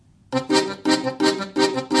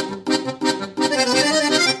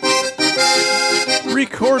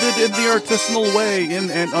artisanal way in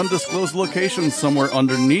an undisclosed location somewhere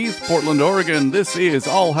underneath Portland, Oregon. This is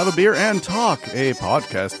I'll Have a Beer and Talk, a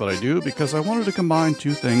podcast that I do because I wanted to combine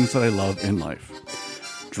two things that I love in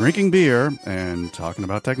life. Drinking beer and talking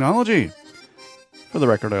about technology. For the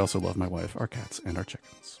record, I also love my wife, our cats, and our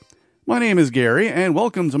chickens. My name is Gary, and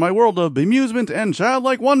welcome to my world of bemusement and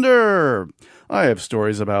childlike wonder. I have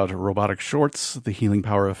stories about robotic shorts, the healing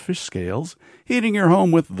power of fish scales, heating your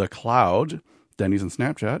home with the cloud, Denny's and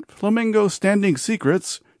Snapchat, flamingo standing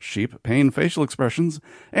secrets, sheep pain facial expressions,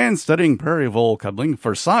 and studying prairie vole cuddling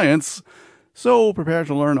for science. So prepare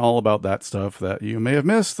to learn all about that stuff that you may have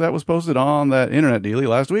missed that was posted on that internet dealie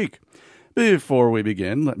last week. Before we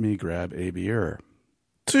begin, let me grab a beer.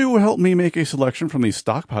 To help me make a selection from the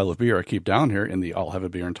stockpile of beer I keep down here in the I'll Have a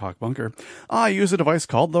Beer and Talk bunker, I use a device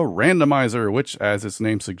called the Randomizer, which, as its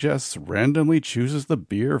name suggests, randomly chooses the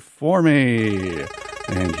beer for me.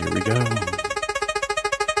 And here we go.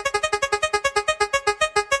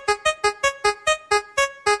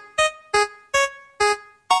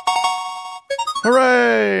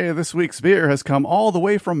 Hooray! This week's beer has come all the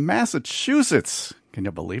way from Massachusetts. Can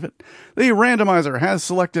you believe it? The Randomizer has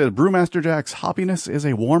selected Brewmaster Jack's Hoppiness is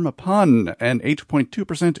a Warm Pun, an 8.2%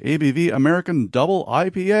 ABV American Double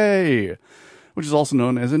IPA, which is also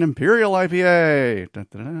known as an Imperial IPA.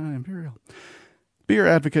 Imperial.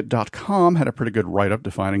 BeerAdvocate.com had a pretty good write-up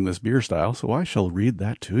defining this beer style, so I shall read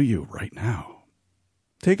that to you right now.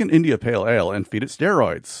 Take an India Pale Ale and feed it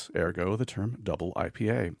steroids, ergo the term Double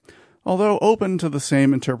IPA. Although open to the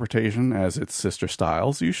same interpretation as its sister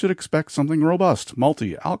styles, you should expect something robust,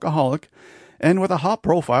 malty, alcoholic, and with a hop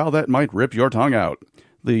profile that might rip your tongue out.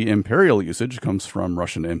 The imperial usage comes from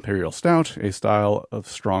Russian Imperial Stout, a style of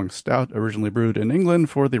strong stout originally brewed in England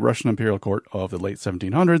for the Russian Imperial Court of the late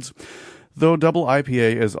 1700s, though Double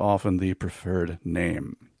IPA is often the preferred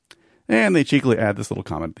name. And they cheekily add this little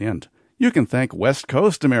comment at the end. You can thank West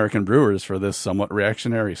Coast American brewers for this somewhat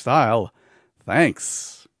reactionary style.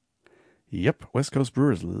 Thanks. Yep, West Coast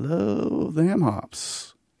brewers love the ham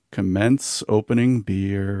hops. Commence opening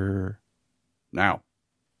beer now.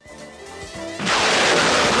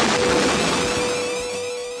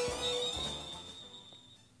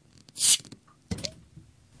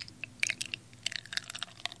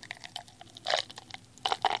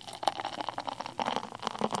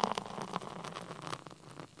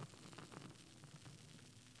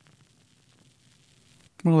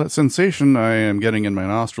 Well, that sensation I am getting in my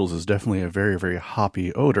nostrils is definitely a very, very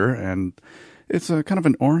hoppy odor, and it's a kind of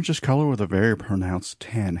an orangish color with a very pronounced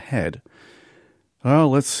tan head.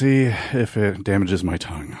 Well, let's see if it damages my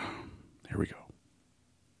tongue. Here we go.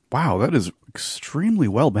 Wow, that is extremely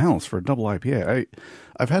well balanced for a double IPA.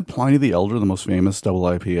 I've had Pliny the Elder, the most famous double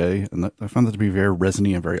IPA, and I found that to be very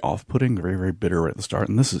resiny and very off-putting, very, very bitter right at the start.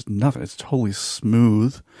 And this is nothing. It's totally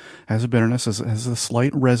smooth, has a bitterness, has a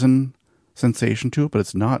slight resin sensation to it, but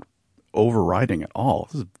it's not overriding at all.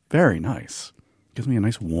 This is very nice. It gives me a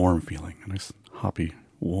nice warm feeling, a nice hoppy,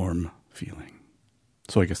 warm feeling.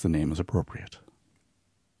 So I guess the name is appropriate.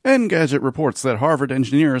 Engadget reports that Harvard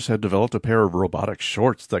engineers have developed a pair of robotic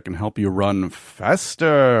shorts that can help you run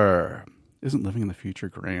faster. Isn't living in the future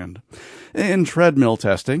grand? In treadmill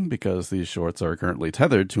testing, because these shorts are currently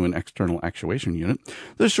tethered to an external actuation unit,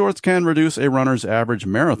 the shorts can reduce a runner's average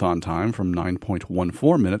marathon time from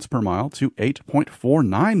 9.14 minutes per mile to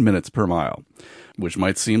 8.49 minutes per mile, which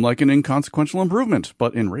might seem like an inconsequential improvement,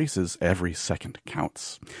 but in races, every second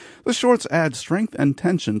counts. The shorts add strength and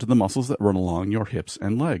tension to the muscles that run along your hips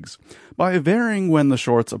and legs. By varying when the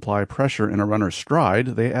shorts apply pressure in a runner's stride,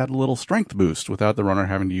 they add a little strength boost without the runner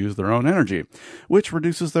having to use their own energy, which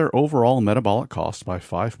reduces their overall metabolic cost by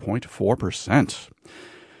 5.4%.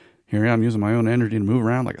 Here I am using my own energy to move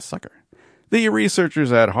around like a sucker. The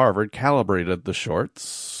researchers at Harvard calibrated the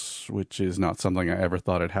shorts, which is not something I ever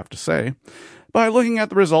thought I'd have to say, by looking at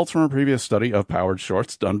the results from a previous study of powered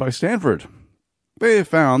shorts done by Stanford. They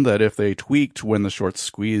found that if they tweaked when the shorts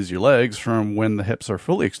squeeze your legs from when the hips are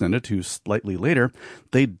fully extended to slightly later,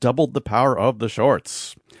 they doubled the power of the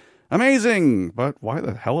shorts. Amazing! But why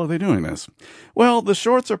the hell are they doing this? Well, the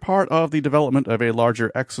shorts are part of the development of a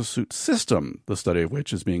larger exosuit system, the study of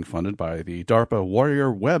which is being funded by the DARPA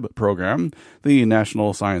Warrior Web program, the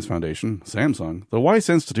National Science Foundation, Samsung, the Weiss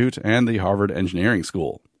Institute, and the Harvard Engineering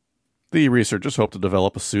School. The researchers hope to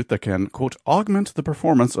develop a suit that can, quote, augment the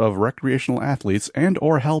performance of recreational athletes and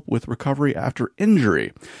or help with recovery after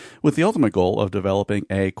injury, with the ultimate goal of developing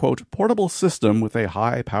a, quote, portable system with a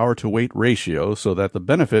high power-to-weight ratio so that the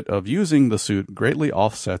benefit of using the suit greatly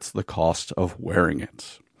offsets the cost of wearing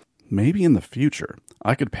it. Maybe in the future,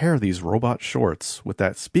 I could pair these robot shorts with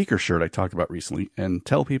that speaker shirt I talked about recently and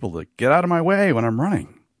tell people to get out of my way when I'm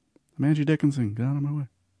running. Manji Dickinson, get out of my way.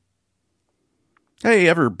 Hey,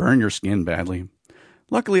 ever burn your skin badly?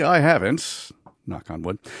 Luckily, I haven't. Knock on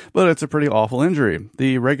wood. But it's a pretty awful injury.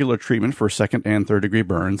 The regular treatment for second and third degree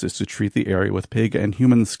burns is to treat the area with pig and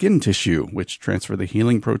human skin tissue, which transfer the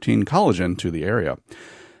healing protein collagen to the area.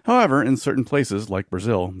 However, in certain places, like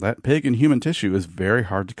Brazil, that pig and human tissue is very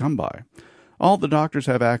hard to come by. All the doctors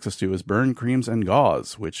have access to is burn creams and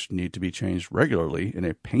gauze, which need to be changed regularly in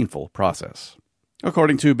a painful process.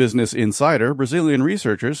 According to Business Insider, Brazilian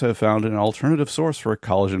researchers have found an alternative source for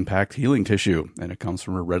collagen-packed healing tissue, and it comes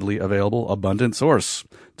from a readily available, abundant source.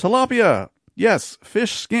 Tilapia! Yes,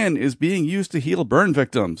 fish skin is being used to heal burn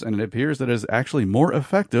victims, and it appears that it is actually more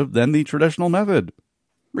effective than the traditional method.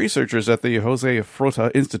 Researchers at the Jose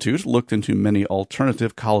Frota Institute looked into many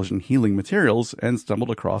alternative collagen healing materials and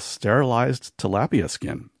stumbled across sterilized tilapia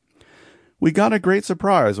skin. We got a great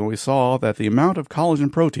surprise when we saw that the amount of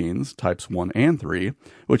collagen proteins, types 1 and 3,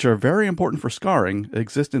 which are very important for scarring,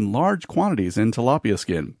 exist in large quantities in tilapia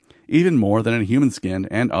skin, even more than in human skin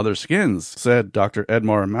and other skins, said Dr.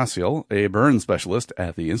 Edmar Maciel, a burn specialist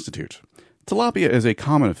at the Institute. Tilapia is a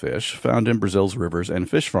common fish found in Brazil's rivers and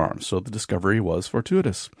fish farms, so the discovery was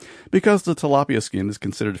fortuitous. Because the tilapia skin is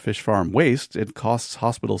considered fish farm waste, it costs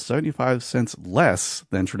hospitals 75 cents less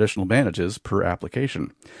than traditional bandages per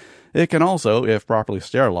application. It can also, if properly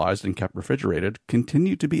sterilized and kept refrigerated,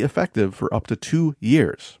 continue to be effective for up to 2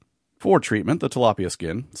 years. For treatment, the tilapia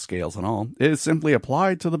skin, scales and all, is simply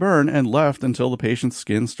applied to the burn and left until the patient's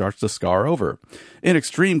skin starts to scar over. In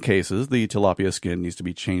extreme cases, the tilapia skin needs to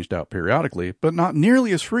be changed out periodically, but not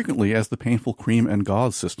nearly as frequently as the painful cream and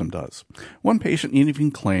gauze system does. One patient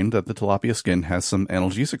even claimed that the tilapia skin has some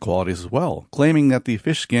analgesic qualities as well, claiming that the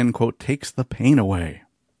fish skin, quote, takes the pain away.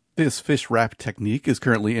 This fish wrap technique is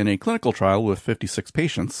currently in a clinical trial with 56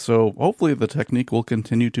 patients, so hopefully the technique will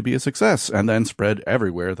continue to be a success and then spread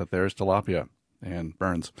everywhere that there's tilapia and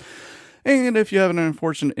burns. And if you have an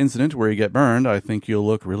unfortunate incident where you get burned, I think you'll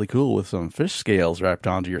look really cool with some fish scales wrapped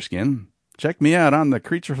onto your skin. Check me out on The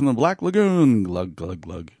Creature from the Black Lagoon. Glug, glug,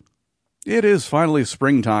 glug. It is finally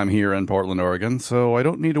springtime here in Portland, Oregon, so I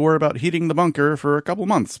don't need to worry about heating the bunker for a couple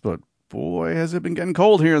months, but boy, has it been getting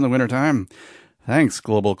cold here in the wintertime. Thanks,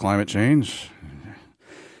 global climate change.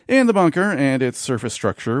 In the bunker and its surface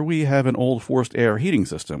structure, we have an old forced air heating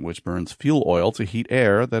system, which burns fuel oil to heat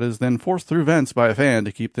air that is then forced through vents by a fan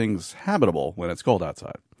to keep things habitable when it's cold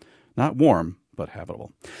outside. Not warm, but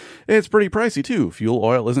habitable. It's pretty pricey, too. Fuel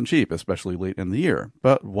oil isn't cheap, especially late in the year.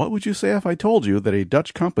 But what would you say if I told you that a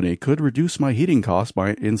Dutch company could reduce my heating costs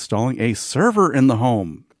by installing a server in the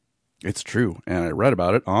home? It's true, and I read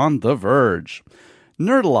about it on The Verge.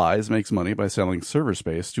 Nerdalize makes money by selling server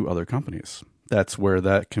space to other companies. That's where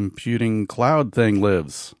that computing cloud thing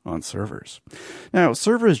lives, on servers. Now,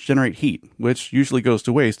 servers generate heat, which usually goes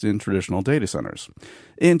to waste in traditional data centers.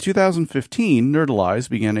 In 2015, Nerdalize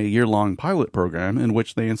began a year-long pilot program in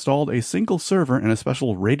which they installed a single server and a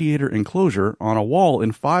special radiator enclosure on a wall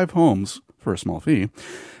in 5 homes for a small fee,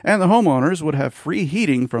 and the homeowners would have free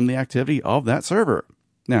heating from the activity of that server.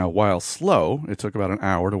 Now, while slow, it took about an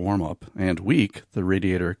hour to warm up, and weak, the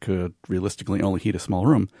radiator could realistically only heat a small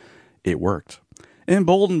room, it worked.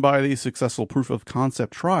 Emboldened by the successful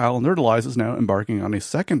proof-of-concept trial, Nerdalize is now embarking on a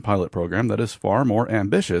second pilot program that is far more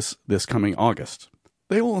ambitious this coming August.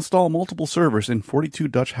 They will install multiple servers in 42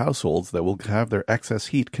 Dutch households that will have their excess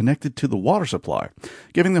heat connected to the water supply,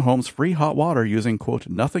 giving the homes free hot water using, quote,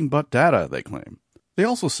 nothing but data, they claim. They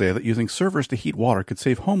also say that using servers to heat water could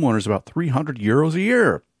save homeowners about €300 a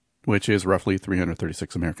year, which is roughly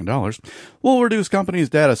 $336 American dollars, will reduce companies'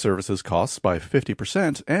 data services costs by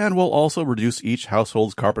 50% and will also reduce each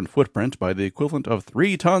household's carbon footprint by the equivalent of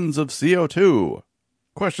 3 tons of CO2.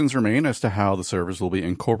 Questions remain as to how the servers will be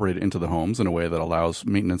incorporated into the homes in a way that allows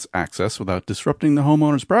maintenance access without disrupting the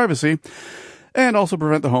homeowner's privacy, and also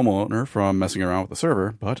prevent the homeowner from messing around with the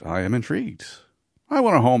server, but I am intrigued. I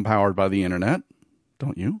want a home powered by the internet.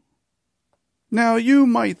 Don't you? Now, you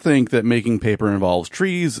might think that making paper involves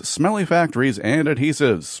trees, smelly factories, and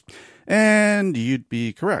adhesives. And you'd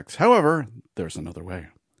be correct. However, there's another way.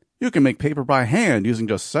 You can make paper by hand using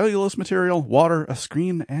just cellulose material, water, a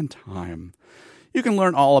screen, and time. You can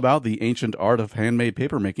learn all about the ancient art of handmade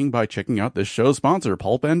papermaking by checking out this show's sponsor,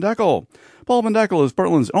 Pulp and Deckel. Pulp and Deckel is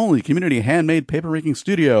Portland's only community handmade papermaking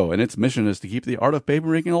studio, and its mission is to keep the art of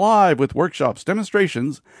papermaking alive with workshops,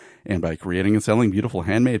 demonstrations, and by creating and selling beautiful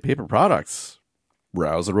handmade paper products.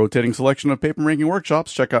 Browse a rotating selection of papermaking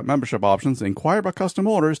workshops, check out membership options, inquire about custom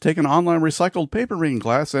orders, take an online recycled papermaking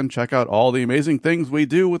class, and check out all the amazing things we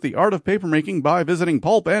do with the art of papermaking by visiting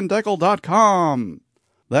pulpanddeckel.com.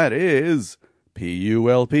 That is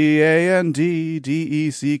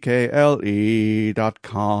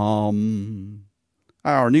PULPANDDECKLE.com.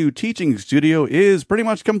 Our new teaching studio is pretty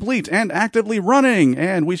much complete and actively running,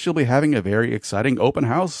 and we shall be having a very exciting open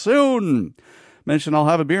house soon. Mention I'll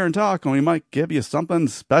have a beer and talk, and we might give you something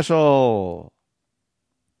special.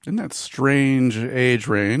 In that strange age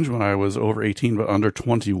range, when I was over 18 but under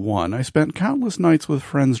 21, I spent countless nights with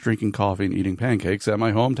friends drinking coffee and eating pancakes at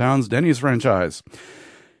my hometown's Denny's franchise.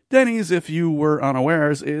 Denny's, if you were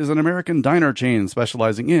unawares, is an American diner chain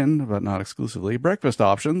specializing in, but not exclusively, breakfast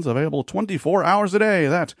options available 24 hours a day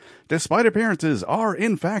that, despite appearances, are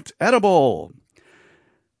in fact edible.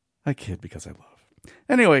 I kid because I love.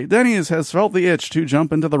 Anyway, Denny's has felt the itch to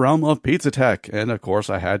jump into the realm of pizza tech, and of course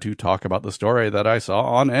I had to talk about the story that I saw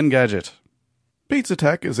on Engadget. Pizza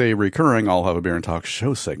Tech is a recurring I'll Have a Beer and Talk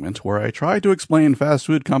show segment where I try to explain fast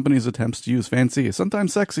food companies' attempts to use fancy,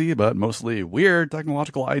 sometimes sexy, but mostly weird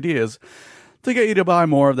technological ideas to get you to buy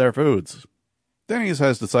more of their foods. Denny's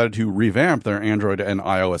has decided to revamp their Android and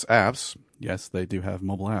iOS apps, yes, they do have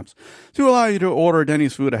mobile apps, to allow you to order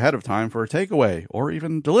Denny's food ahead of time for takeaway, or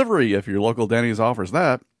even delivery if your local Denny's offers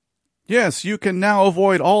that. Yes, you can now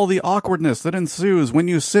avoid all the awkwardness that ensues when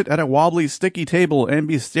you sit at a wobbly, sticky table and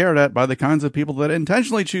be stared at by the kinds of people that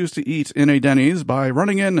intentionally choose to eat in a Denny's by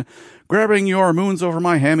running in, grabbing your moons over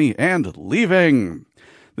my hammy, and leaving.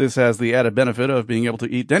 This has the added benefit of being able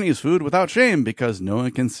to eat Denny's food without shame because no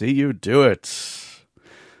one can see you do it.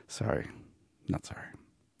 Sorry. Not sorry.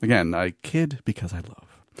 Again, I kid because I love.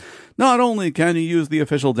 Not only can you use the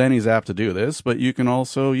official Denny's app to do this, but you can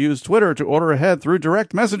also use Twitter to order ahead through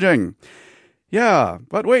direct messaging. Yeah,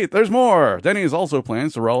 but wait, there's more. Denny's also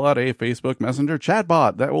plans to roll out a Facebook Messenger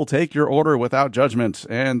chatbot that will take your order without judgment,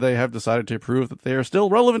 and they have decided to prove that they are still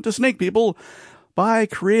relevant to snake people by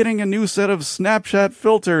creating a new set of Snapchat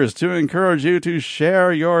filters to encourage you to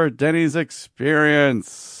share your Denny's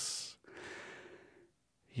experience.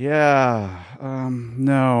 Yeah,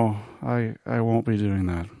 no, I won't be doing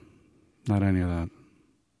that. Not any of that.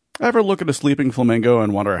 Ever look at a sleeping flamingo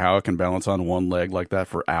and wonder how it can balance on one leg like that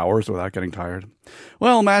for hours without getting tired?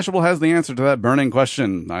 Well, Mashable has the answer to that burning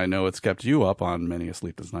question. I know it's kept you up on many a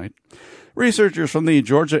sleepless night. Researchers from the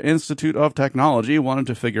Georgia Institute of Technology wanted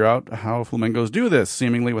to figure out how flamingos do this,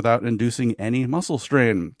 seemingly without inducing any muscle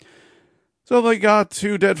strain. So they got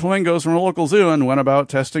 2 dead flamingos from a local zoo and went about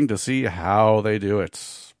testing to see how they do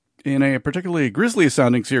it. In a particularly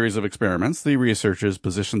grisly-sounding series of experiments, the researchers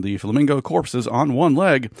positioned the flamingo corpses on one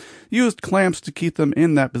leg, used clamps to keep them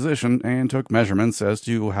in that position, and took measurements as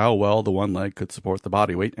to how well the one leg could support the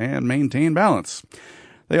body weight and maintain balance.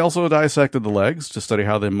 They also dissected the legs to study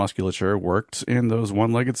how the musculature worked in those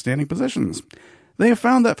one-legged standing positions. They have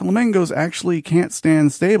found that flamingos actually can't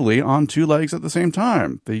stand stably on 2 legs at the same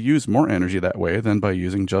time. They use more energy that way than by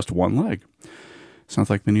using just one leg.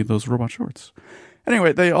 Sounds like they need those robot shorts.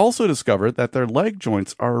 Anyway, they also discovered that their leg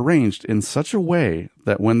joints are arranged in such a way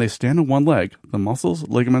that when they stand on one leg, the muscles,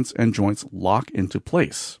 ligaments, and joints lock into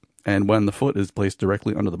place. And when the foot is placed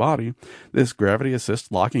directly under the body, this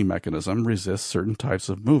gravity-assist locking mechanism resists certain types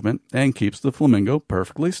of movement and keeps the flamingo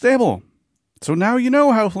perfectly stable. So now you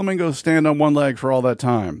know how flamingos stand on one leg for all that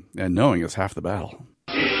time, and knowing is half the battle.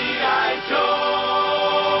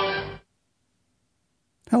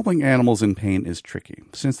 Helping animals in pain is tricky.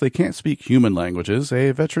 Since they can't speak human languages,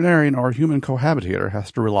 a veterinarian or human cohabitator has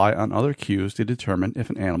to rely on other cues to determine if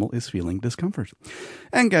an animal is feeling discomfort.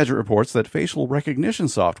 Engadget reports that facial recognition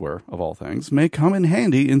software, of all things, may come in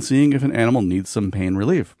handy in seeing if an animal needs some pain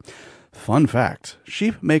relief. Fun fact,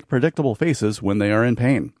 sheep make predictable faces when they are in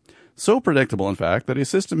pain. So predictable, in fact, that a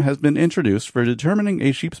system has been introduced for determining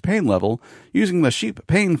a sheep's pain level using the Sheep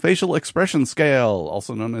Pain Facial Expression Scale,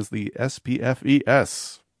 also known as the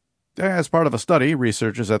SPFES. As part of a study,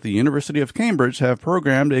 researchers at the University of Cambridge have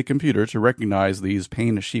programmed a computer to recognize these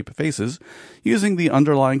pain sheep faces using the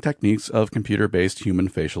underlying techniques of computer-based human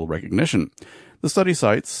facial recognition. The study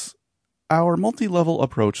cites, "Our multi-level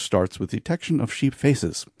approach starts with detection of sheep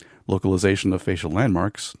faces, localization of facial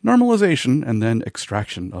landmarks, normalization, and then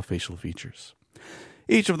extraction of facial features."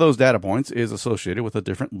 Each of those data points is associated with a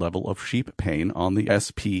different level of sheep pain on the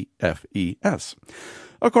SPFES.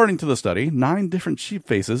 According to the study, 9 different sheep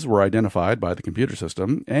faces were identified by the computer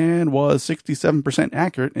system and was 67%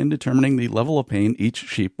 accurate in determining the level of pain each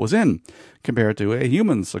sheep was in, compared to a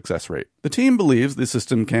human success rate. The team believes the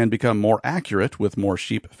system can become more accurate with more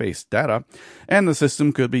sheep face data, and the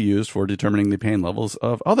system could be used for determining the pain levels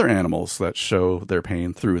of other animals that show their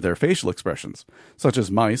pain through their facial expressions, such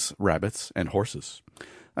as mice, rabbits, and horses.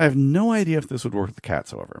 I have no idea if this would work with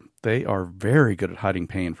cats, however. They are very good at hiding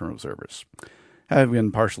pain from observers. Having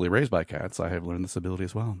been partially raised by cats, I have learned this ability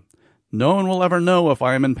as well. No one will ever know if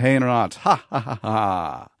I am in pain or not. Ha ha ha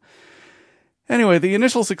ha. Anyway, the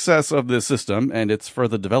initial success of this system and its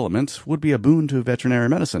further development would be a boon to veterinary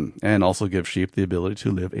medicine and also give sheep the ability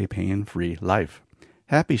to live a pain-free life.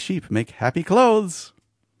 Happy sheep make happy clothes.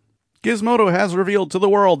 Gizmodo has revealed to the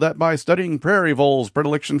world that by studying prairie voles'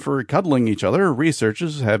 predilection for cuddling each other,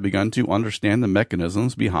 researchers have begun to understand the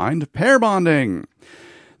mechanisms behind pair bonding.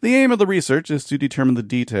 The aim of the research is to determine the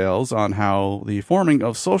details on how the forming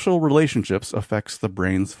of social relationships affects the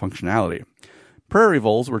brain's functionality. Prairie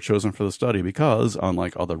voles were chosen for the study because,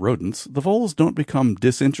 unlike other rodents, the voles don't become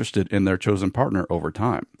disinterested in their chosen partner over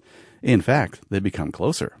time. In fact, they become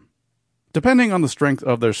closer. Depending on the strength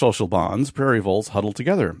of their social bonds, prairie voles huddle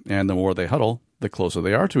together, and the more they huddle, the closer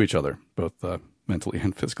they are to each other, both mentally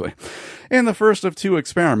and physically. In the first of 2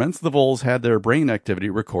 experiments, the voles had their brain activity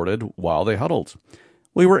recorded while they huddled.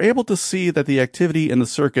 We were able to see that the activity in the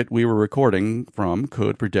circuit we were recording from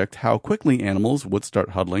could predict how quickly animals would start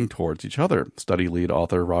huddling towards each other, study lead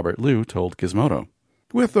author Robert Liu told Gizmodo.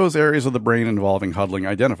 With those areas of the brain involving huddling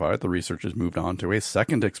identified, the researchers moved on to a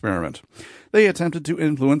second experiment. They attempted to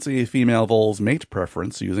influence a female vole's mate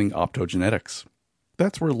preference using optogenetics.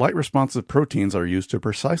 That's where light-responsive proteins are used to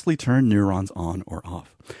precisely turn neurons on or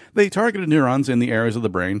off. They targeted neurons in the areas of the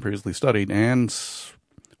brain previously studied, and,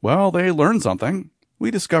 well, they learned something.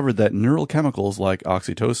 We discovered that neural chemicals like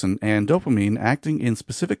oxytocin and dopamine acting in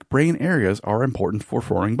specific brain areas are important for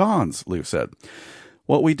forming bonds, Liu said.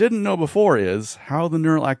 What we didn't know before is how the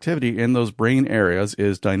neural activity in those brain areas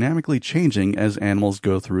is dynamically changing as animals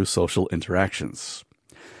go through social interactions.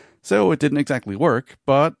 So it didn't exactly work,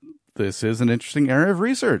 but this is an interesting area of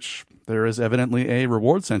research. There is evidently a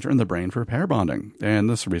reward center in the brain for pair bonding, and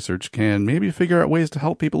this research can maybe figure out ways to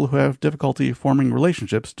help people who have difficulty forming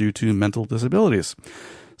relationships due to mental disabilities,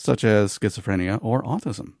 such as schizophrenia or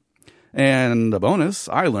autism. And a bonus,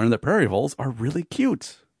 I learned that prairie voles are really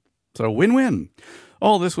cute. So win-win.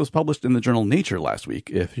 All this was published in the journal Nature last week,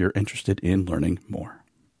 if you're interested in learning more.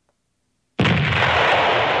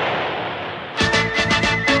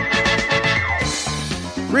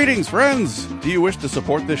 Greetings, friends! Do you wish to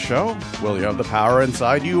support this show? Well, you have the power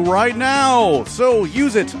inside you right now, so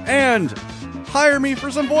use it and hire me for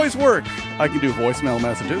some voice work. I can do voicemail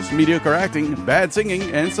messages, mediocre acting, bad singing,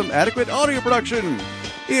 and some adequate audio production.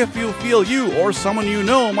 If you feel you or someone you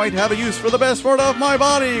know might have a use for the best part of my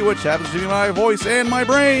body, which happens to be my voice and my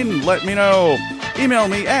brain, let me know. Email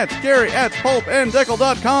me at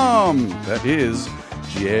gary@pulpanddeckle.com. That is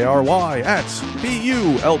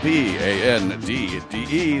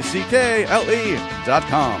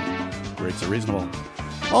GARY@PULPANDDECKLE.com. Rates are reasonable.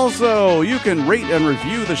 Also, you can rate and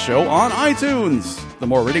review the show on iTunes. The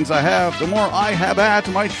more ratings I have, the more I have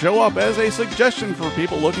at might show up as a suggestion for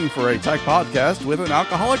people looking for a tech podcast with an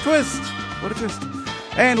alcoholic twist. What a twist.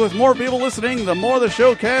 And with more people listening, the more the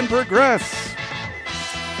show can progress.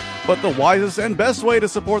 But the wisest and best way to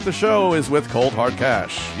support the show is with cold hard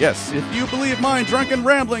cash. Yes, if you believe my drunken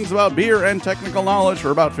ramblings about beer and technical knowledge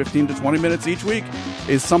for about 15 to 20 minutes each week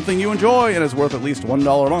is something you enjoy and is worth at least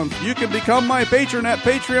 $1 a month, you can become my patron at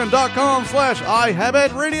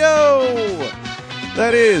patreon.com/ihabitradio.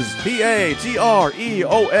 That is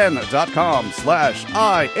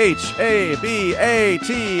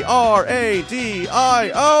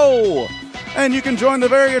patreon.com/ihabitradio. And you can join the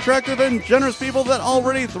very attractive and generous people that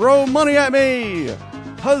already throw money at me.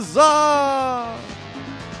 Huzzah!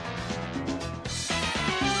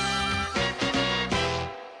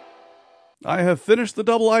 I have finished the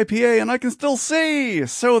double IPA and I can still see,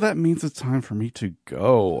 so that means it's time for me to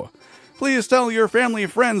go. Please tell your family,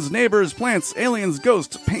 friends, neighbors, plants, aliens,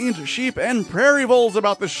 ghosts, pained sheep, and prairie voles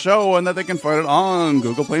about the show and that they can find it on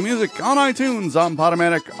Google Play Music, on iTunes, on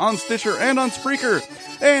Podomatic, on Stitcher, and on Spreaker.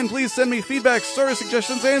 And please send me feedback, story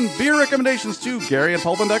suggestions, and beer recommendations to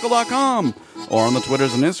Gary@pulpanddeckle.com, or on the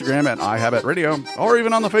Twitters and Instagram at iHabitRadio, or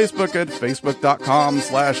even on the Facebook at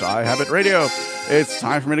facebook.com/iHabitRadio. It's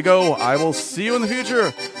time for me to go. I will see you in the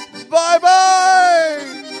future. Bye-bye!